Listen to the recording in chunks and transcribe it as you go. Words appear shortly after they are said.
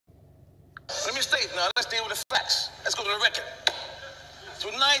Mississippi State. Now, let's deal with the facts. Let's go to the record.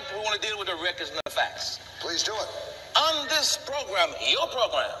 Tonight, we want to deal with the records and the facts. Please do it. On this program, your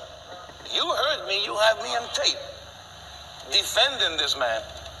program, you heard me, you have me on tape, defending this man.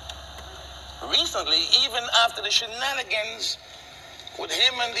 Recently, even after the shenanigans with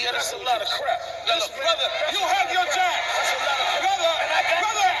him and the others, a lot of crap. Now, look, brother, you have your job. That's a lot of crap.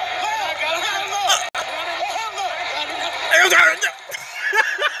 Brother,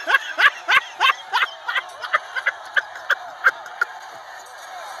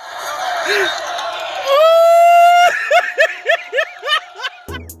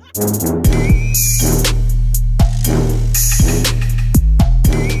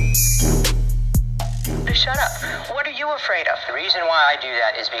 Shut up. What are you afraid of? The reason why I do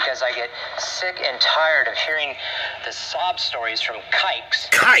that is because I get sick and tired of hearing the sob stories from kikes.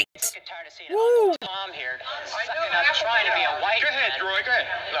 Kikes? Sick and tired of seeing Tom here sucking up, trying to be a white Go ahead, man. Roy, go ahead.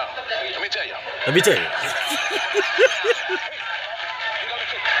 No, let me tell you. Let me tell you.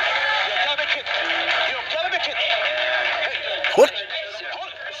 Hold it.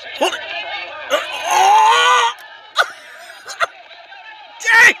 Hold it. Oh!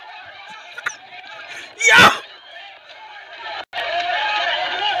 Dang! Yo!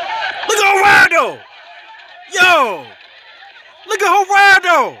 Look at Geraldo! Yo! Look at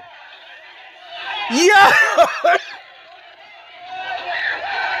Geraldo! Yo!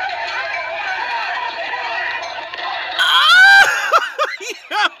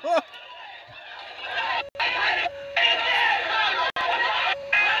 Yo!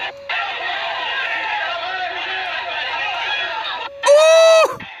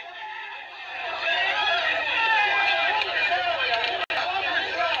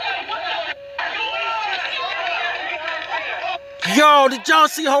 Yo, did y'all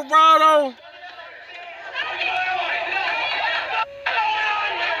see Geraldo?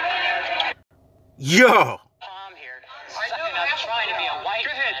 Yo. Tom here sucking up, trying to be a white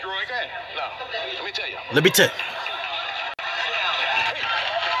Go ahead, man. Roy, go ahead. No, let me tell you. Let me tell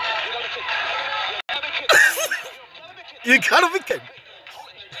you. You gotta be kidding.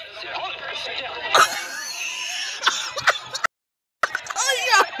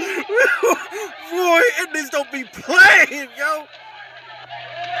 Roy Innis don't be playing, yo.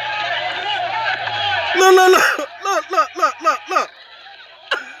 Look, look, look, look, look, look, look, look.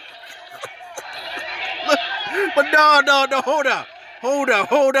 Look. But no, hold up. Hold up,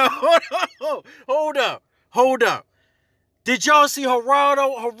 hold up, hold up, hold up, hold up. Did y'all see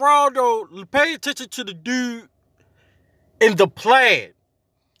Geraldo? Geraldo, pay attention to the dude in the plaid.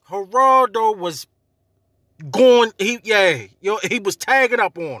 Geraldo was going, he was tagging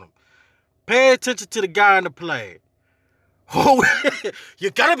up on him. Pay attention to the guy in the plaid. Oh,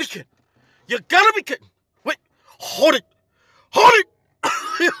 you gotta be kidding. You gotta be kidding. Wait, hold it. Hold it.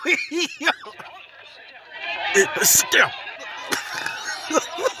 Still.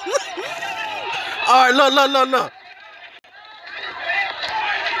 All right, look.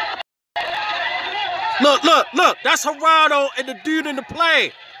 Look. That's Geraldo and the dude in the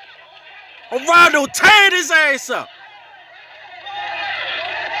plaid. Geraldo teared his ass up.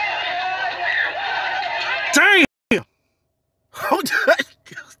 Damn.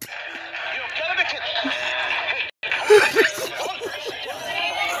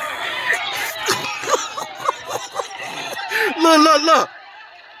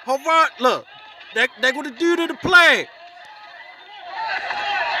 Look. Look. That what the dude in the play.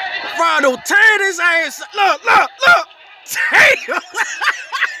 Geraldo teared his ass. Look. Damn.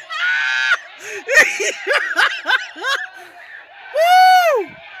 Woo!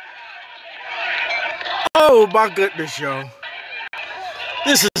 Oh my goodness, yo.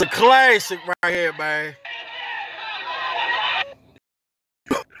 This is a classic right here, man.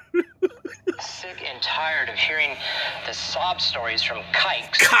 Sick and tired of hearing the sob stories from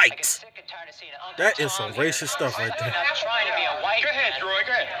kikes. Kikes. I get sick and tired of seeing Uncle That is Tom some racist stuff right there. Trying to be a white Go ahead, man. Roy,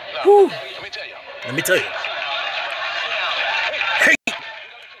 go ahead. No, Woo. let me tell you. Let me tell you. Hey.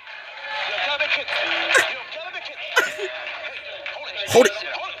 Hold it.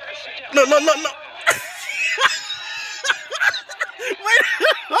 Look. Wait.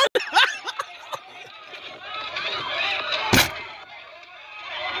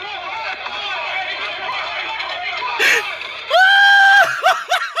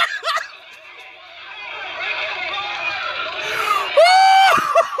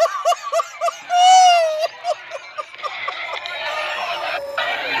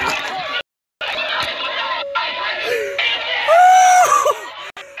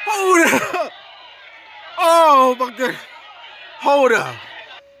 Oh my God. Hold up.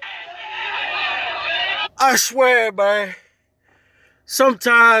 I swear, man.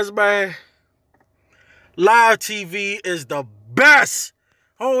 Sometimes, man, Live TV is the best.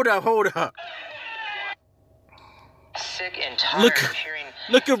 Hold up. Sick and tired of hearing.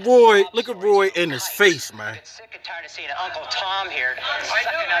 Look at Roy in his face, man. Get sick and tired of seeing Uncle Tom here sucking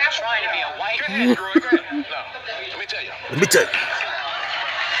up trying to be a white man. Go ahead. Now, let me tell you.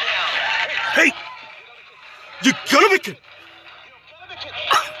 Hey, you gonna be kidding?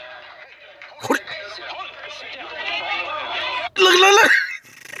 Hold it. Look.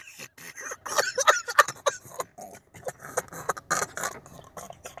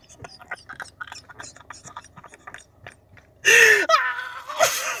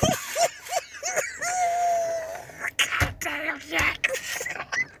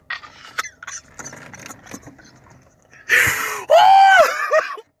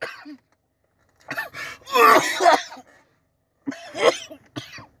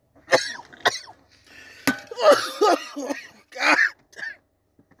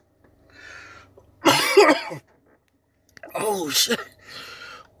 Oh shit.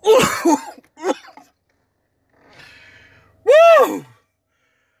 Woo!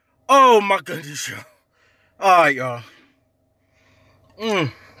 Oh my goodness, y'all. Alright, y'all.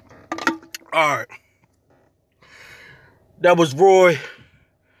 Alright. That was Roy.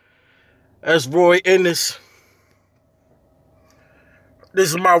 That's Roy Innis. This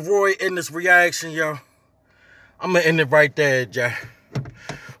is my Roy Innis reaction, y'all. I'm gonna end it right there, Jack.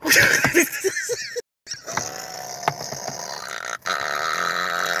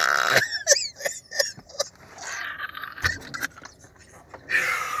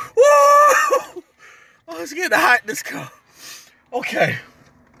 It's getting hot in this car. Okay.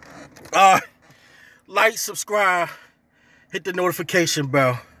 Like, subscribe, hit the notification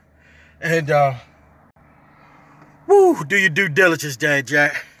bell, and do your due diligence,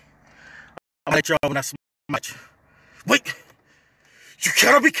 Jack. I'll let y'all when I smash. Wait, you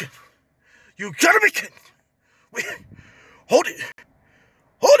gotta be kidding. Wait, hold it.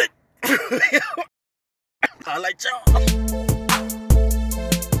 I'll let y'all.